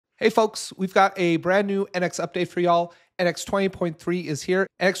Hey folks, we've got a brand new NX update for y'all. NX 20.3 is here.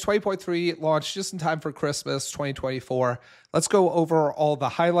 NX 20.3 launched just in time for Christmas 2024. Let's go over all the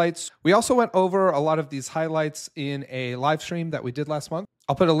highlights. We also went over a lot of these highlights in a live stream that we did last month.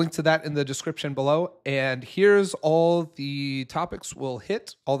 I'll put a link to that in the description below. And here's all the topics we'll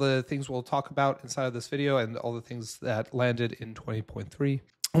hit, all the things we'll talk about inside of this video, and all the things that landed in 20.3.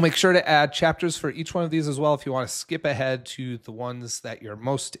 We'll make sure to add chapters for each one of these as well if you want to skip ahead to the ones that you're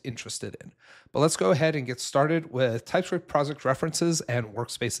most interested in. But let's go ahead and get started with TypeScript project references and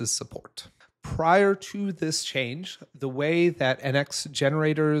Workspaces support. Prior to this change, the way that NX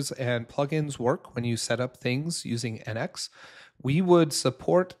generators and plugins work when you set up things using NX, we would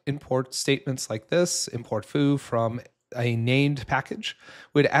support import statements like this, import foo from a named package.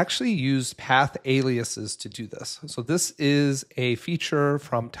 We'd actually use path aliases to do this. So this is a feature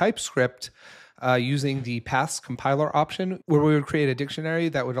from TypeScript using the paths compiler option, where we would create a dictionary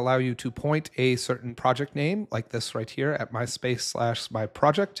that would allow you to point a certain project name, like this right here at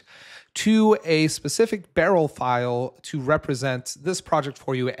myspace/myproject, to a specific barrel file to represent this project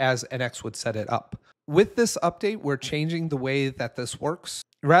for you as NX would set it up. With this update, we're changing the way that this works.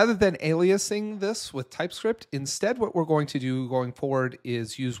 Rather than aliasing this with TypeScript, instead what we're going to do going forward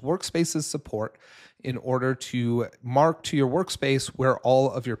is use Workspaces support in order to mark to your workspace where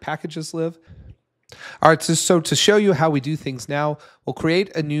all of your packages live. All right, so to show you how we do things now, we'll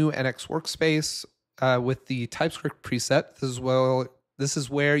create a new NX workspace with the TypeScript preset. This is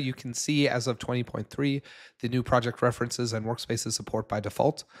where you can see, as of 20.3, the new project references and Workspaces support by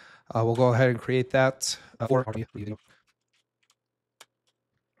default. We'll go ahead and create that for our video.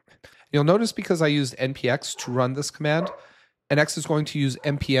 You'll notice because I used npx to run this command, NX is going to use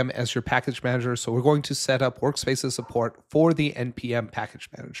npm as your package manager, so we're going to set up Workspaces support for the npm package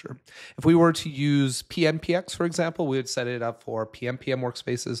manager. If we were to use pnpx, for example, we would set it up for pnpm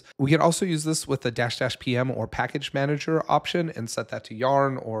workspaces. We can also use this with the --pm or package manager option and set that to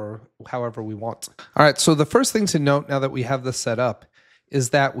yarn or however we want. All right, so the first thing to note now that we have this set up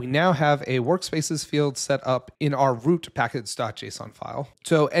is that we now have a Workspaces field set up in our root package.json file.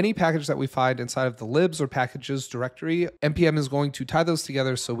 So any package that we find inside of the libs or packages directory, npm is going to tie those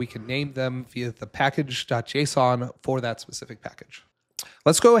together so we can name them via the package.json for that specific package.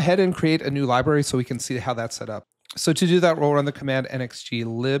 Let's go ahead and create a new library so we can see how that's set up. So to do that, we'll run the command nxg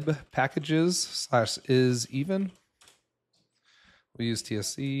lib packages /is_even. We use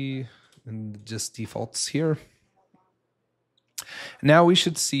tsc and just defaults here. Now we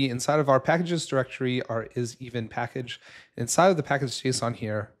should see inside of our packages directory our is_even package. Inside of the package.json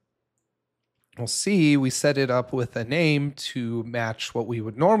here, we'll see we set it up with a name to match what we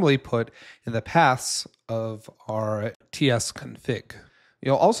would normally put in the paths of our tsconfig.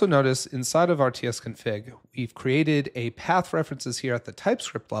 You'll also notice inside of our tsconfig, we've created a path references here at the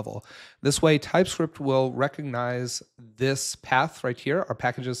TypeScript level. This way, TypeScript will recognize this path right here, our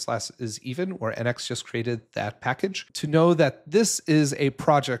packages /is_even, where NX just created that package, to know that this is a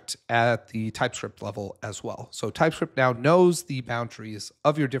project at the TypeScript level as well. So TypeScript now knows the boundaries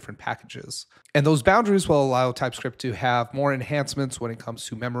of your different packages. And those boundaries will allow TypeScript to have more enhancements when it comes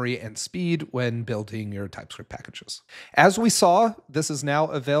to memory and speed when building your TypeScript packages. As we saw, this is now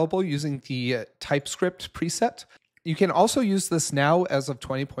available using the TypeScript preset. You can also use this now as of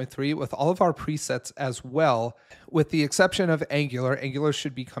 20.3 with all of our presets as well, with the exception of Angular. Angular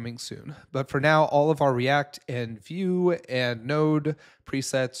should be coming soon. But for now, all of our React and Vue and Node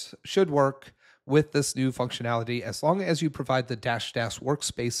presets should work with this new functionality, as long as you provide the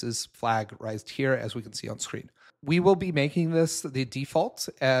 --workspaces flag right here, as we can see on screen. We will be making this the default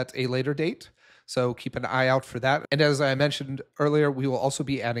at a later date, so keep an eye out for that. And as I mentioned earlier, we will also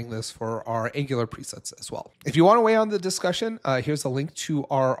be adding this for our Angular presets as well. If you want to weigh on the discussion, here's a link to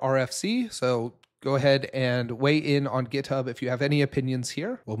our RFC, so go ahead and weigh in on GitHub if you have any opinions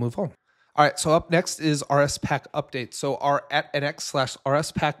here. We'll move on. All right, so up next is Rspack Updates. So our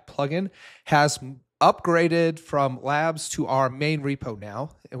 @nx/Rspack plugin has upgraded from labs to our main repo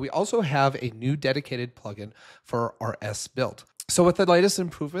now, and we also have a new dedicated plugin for RS build. So with the latest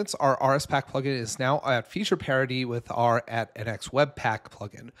improvements, our Rspack plugin is now at feature parity with our @nx Webpack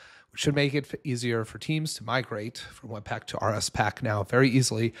plugin, which should make it easier for teams to migrate from Webpack to Rspack now very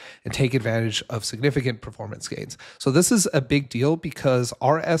easily and take advantage of significant performance gains. So this is a big deal because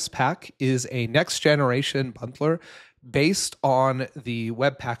Rspack is a next generation bundler based on the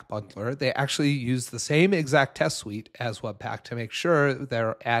Webpack bundler. They actually use the same exact test suite as Webpack to make sure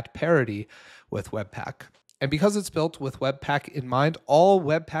they're at parity with Webpack. And because it's built with Webpack in mind, all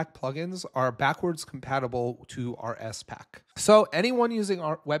Webpack plugins are backwards compatible to Rspack. So anyone using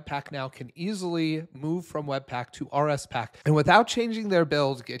Webpack now can easily move from Webpack to Rspack, and without changing their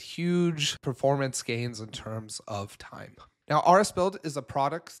build, get huge performance gains in terms of time. Now, RS Build is a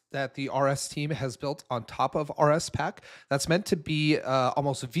product that the RS team has built on top of Rspack that's meant to be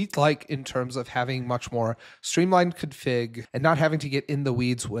almost Vite-like in terms of having much more streamlined config and not having to get in the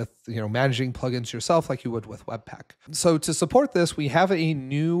weeds with managing plugins yourself like you would with Webpack. So to support this, we have a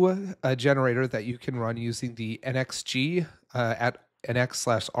new generator that you can run using the NXG at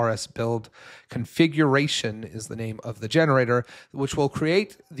nx/rs build configuration is the name of the generator, which will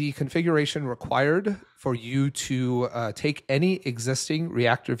create the configuration required for you to take any existing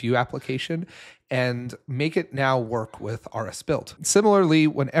Reactor View application and make it now work with RS Build. Similarly,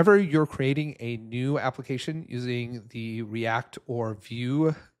 whenever you're creating a new application using the React or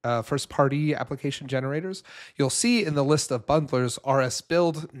Vue first-party application generators, you'll see in the list of bundlers RS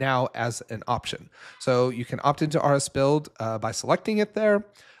Build now as an option. So you can opt into RS Build by selecting it there.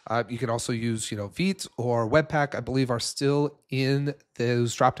 You can also use, Vite or Webpack, I believe, are still in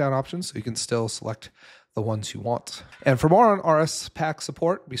those drop-down options, so you can still select the ones you want. And for more on Rspack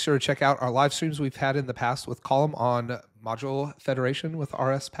support, be sure to check out our live streams we've had in the past with Column on module federation with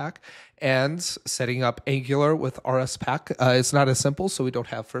Rspack and setting up Angular with Rspack. It's not as simple, so we don't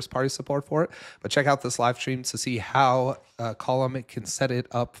have first-party support for it, but check out this live stream to see how Column can set it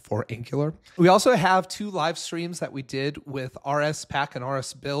up for Angular. We also have 2 live streams that we did with Rspack and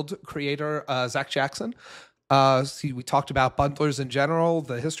RS Build creator Zack Jackson. We talked about bundlers in general,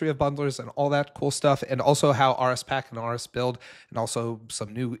 the history of bundlers and all that cool stuff, and also how Rspack and RS Build and also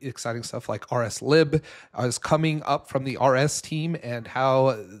some new exciting stuff like RS Lib is coming up from the RS team and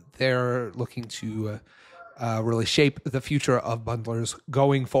how they're looking to really shape the future of bundlers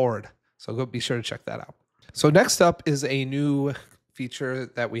going forward. So go be sure to check that out. So next up is a new feature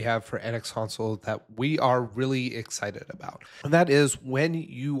that we have for NX Console that we are really excited about. And that is when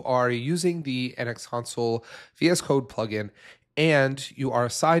you are using the NX Console VS Code plugin and you are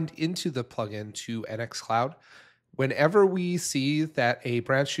assigned into the plugin to NX Cloud, whenever we see that a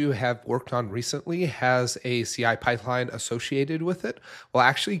branch you have worked on recently has a CI pipeline associated with it, we'll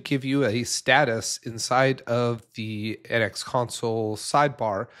actually give you a status inside of the NX Console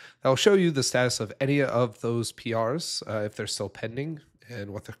sidebar that will show you the status of any of those PRs, if they're still pending and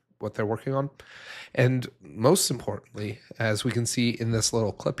what they're working on. And most importantly, as we can see in this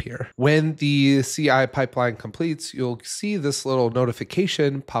little clip here, when the CI pipeline completes, you'll see this little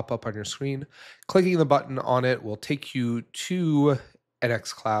notification pop up on your screen. Clicking the button on it will take you to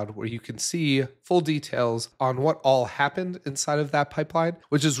NX Cloud, where you can see full details on what all happened inside of that pipeline,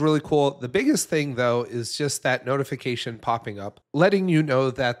 which is really cool. The biggest thing, though, is just that notification popping up, letting you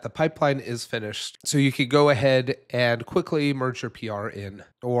know that the pipeline is finished. So you can go ahead and quickly merge your PR in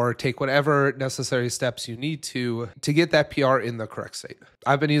or take whatever necessary steps you need to get that PR in the correct state.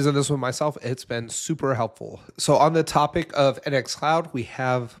 I've been using this one myself. It's been super helpful. So on the topic of NX Cloud, we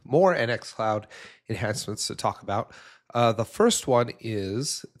have more NX Cloud enhancements to talk about. The first one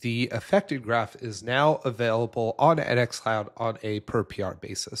is the affected graph is now available on NX Cloud on a per PR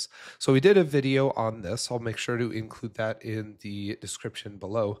basis. So we did a video on this. I'll make sure to include that in the description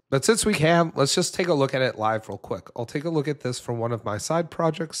below. But since we can, let's just take a look at it live real quick. I'll take a look at this from one of my side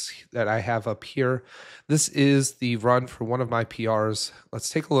projects that I have up here. This is the run for one of my PRs. Let's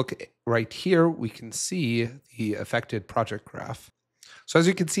take a look right here. We can see the affected project graph. So as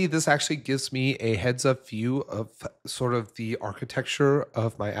you can see, this actually gives me a heads-up view of sort of the architecture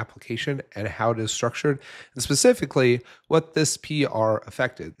of my application and how it is structured, and specifically what this PR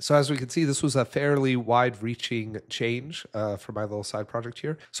affected. So as we can see, this was a fairly wide-reaching change for my little side project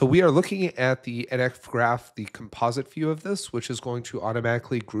here. So we are looking at the NX graph, the composite view of this, which is going to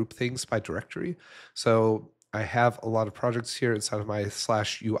automatically group things by directory. So I have a lot of projects here inside of my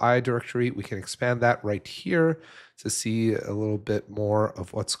 /UI directory. We can expand that right here to see a little bit more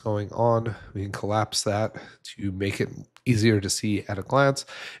of what's going on. We can collapse that to make it easier to see at a glance,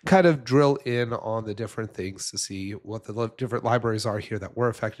 kind of drill in on the different things to see what the different libraries are here that were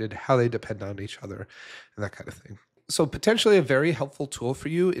affected, how they depend on each other, and that kind of thing. So potentially a very helpful tool for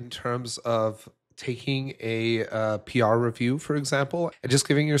you in terms of taking a PR review, for example, and just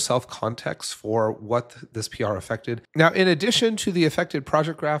giving yourself context for what this PR affected. Now, in addition to the affected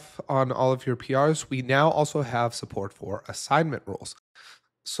project graph on all of your PRs, we now also have support for assignment rules.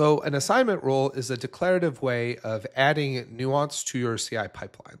 So an assignment rule is a declarative way of adding nuance to your CI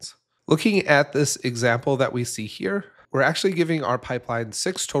pipelines. Looking at this example that we see here, we're actually giving our pipeline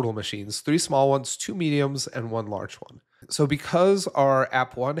 6 total machines, 3 small ones, 2 mediums, and 1 large one. So because our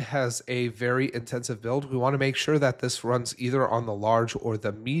app 1 has a very intensive build, we want to make sure that this runs either on the large or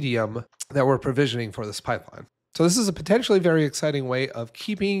the medium that we're provisioning for this pipeline. So this is a potentially very exciting way of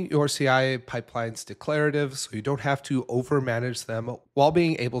keeping your CI pipelines declarative so you don't have to overmanage them while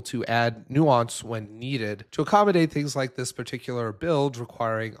being able to add nuance when needed to accommodate things like this particular build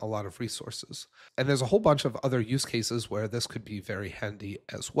requiring a lot of resources. And there's a whole bunch of other use cases where this could be very handy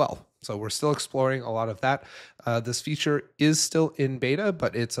as well. So we're still exploring a lot of that. This feature is still in beta,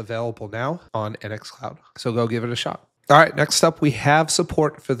 but it's available now on NX Cloud. So go give it a shot. All right, next up, we have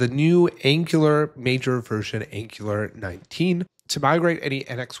support for the new Angular major version, Angular 19. To migrate any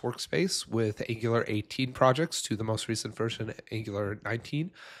NX workspace with Angular 18 projects to the most recent version, Angular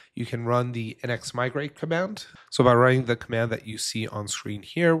 19, you can run the nx migrate command. So by running the command that you see on screen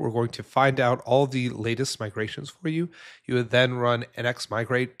here, we're going to find out all the latest migrations for you. You would then run nx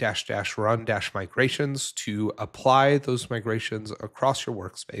migrate --run -migrations to apply those migrations across your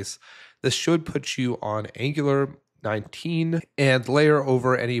workspace. This should put you on Angular 19 and layer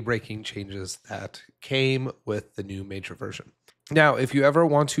over any breaking changes that came with the new major version. Now, if you ever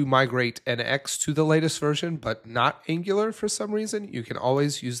want to migrate NX to the latest version, but not Angular for some reason, you can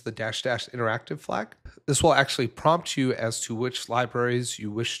always use the ---- interactive flag. This will actually prompt you as to which libraries you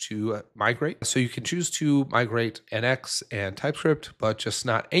wish to migrate. So you can choose to migrate NX and Typescript, but just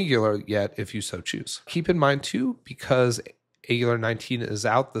not Angular yet if you so choose. Keep in mind too, because Angular 19 is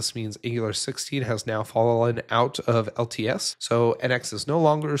out, this means Angular 16 has now fallen out of LTS. So NX is no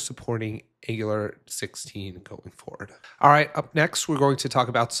longer supporting Angular 16 going forward. All right, up next, we're going to talk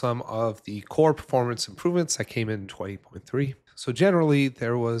about some of the core performance improvements that came in 20.3. So generally,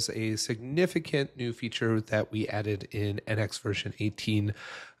 there was a significant new feature that we added in NX version 18,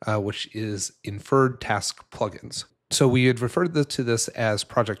 which is inferred task plugins. So we had referred to this as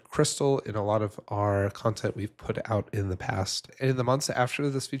Project Crystal in a lot of our content we've put out in the past. And in the months after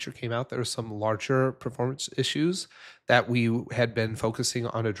this feature came out, there were some larger performance issues that we had been focusing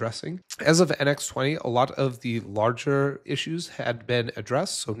on addressing. As of NX20, a lot of the larger issues had been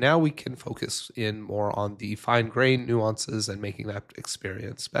addressed. So now we can focus in more on the fine-grained nuances and making that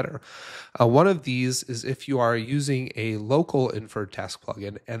experience better. One of these is if you are using a local inferred task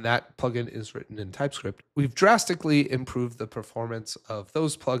plugin, and that plugin is written in TypeScript, we've drastically improved the performance of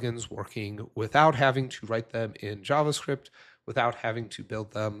those plugins working without having to write them in JavaScript, without having to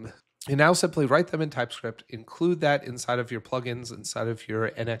build them. You now simply write them in TypeScript, include that inside of your plugins, inside of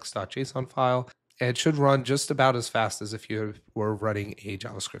your nx.json file, and it should run just about as fast as if you were running a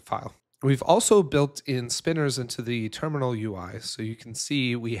JavaScript file. We've also built in spinners into the terminal UI. So you can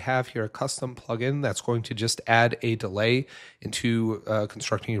see we have here a custom plugin that's going to just add a delay into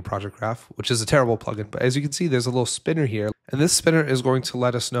constructing your project graph, which is a terrible plugin. But as you can see, there's a little spinner here. And this spinner is going to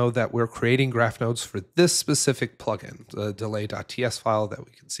let us know that we're creating graph nodes for this specific plugin, the delay.ts file that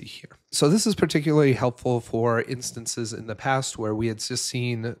we can see here. So this is particularly helpful for instances in the past where we had just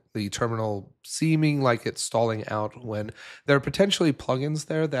seen the terminal seeming like it's stalling out when there are potentially plugins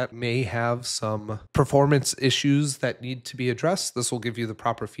there that may have some performance issues that need to be addressed. This will give you the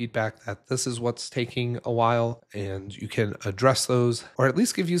proper feedback that this is what's taking a while and you can address those, or at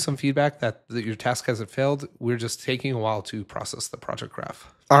least give you some feedback that your task hasn't failed. We're just taking a while to process the project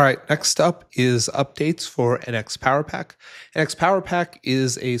graph. All right, next up is updates for NX Powerpack. NX Powerpack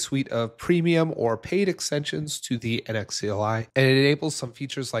is a suite of premium or paid extensions to the NX CLI, and it enables some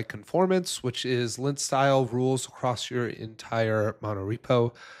features like conformance, which is lint style rules across your entire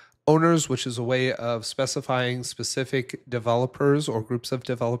monorepo. Owners, which is a way of specifying specific developers or groups of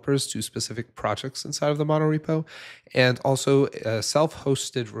developers to specific projects inside of the monorepo, and also a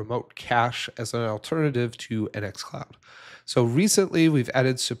self-hosted remote cache as an alternative to NX Cloud. So recently, we've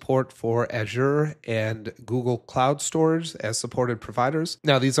added support for Azure and Google Cloud Storage as supported providers.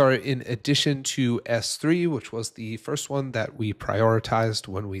 Now, these are in addition to S3, which was the first one that we prioritized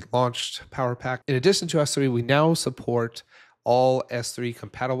when we launched Powerpack. In addition to S3, we now support all S3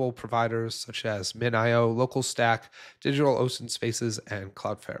 compatible providers such as MinIO, LocalStack, DigitalOcean Spaces, and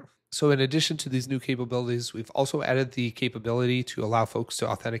Cloudflare. So in addition to these new capabilities, we've also added the capability to allow folks to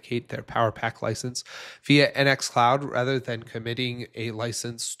authenticate their Powerpack license via NX Cloud rather than committing a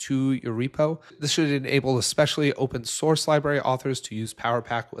license to your repo. This should enable especially open source library authors to use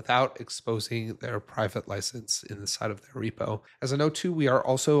Powerpack without exposing their private license inside of their repo. As a note too, we are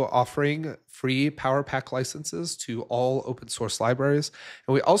also offering free Powerpack licenses to all open source libraries.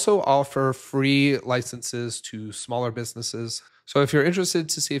 And we also offer free licenses to smaller businesses. So if you're interested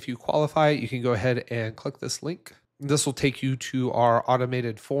to see if you qualify, you can go ahead and click this link. This will take you to our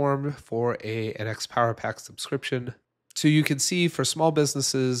automated form for a NX Powerpack subscription. So you can see for small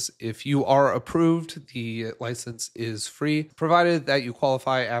businesses, if you are approved, the license is free, provided that you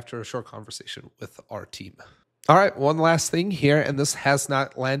qualify after a short conversation with our team. All right, one last thing here, and this has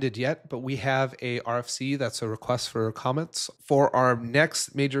not landed yet, but we have a RFC, that's a request for comments, for our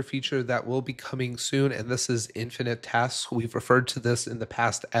next major feature that will be coming soon, and this is infinite tasks. We've referred to this in the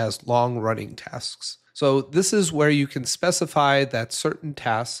past as long-running tasks. So this is where you can specify that certain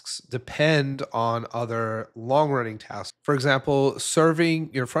tasks depend on other long-running tasks. For example,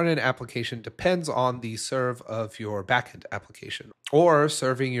 serving your front-end application depends on the serve of your backend application, or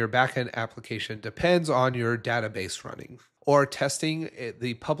serving your backend application depends on your database running, or testing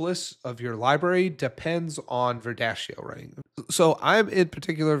the publish of your library depends on Verdaccio running. So I'm in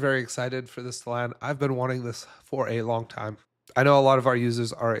particular very excited for this to land. I've been wanting this for a long time. I know a lot of our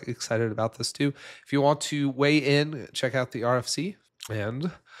users are excited about this too. If you want to weigh in, check out the RFC,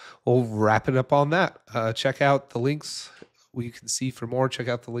 and we'll wrap it up on that. Check out the links you can see for more. Check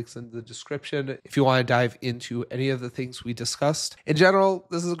out the links in the description if you want to dive into any of the things we discussed. In general,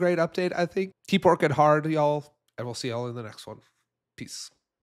 this is a great update, I think. Keep working hard, y'all, and we'll see y'all in the next one. Peace.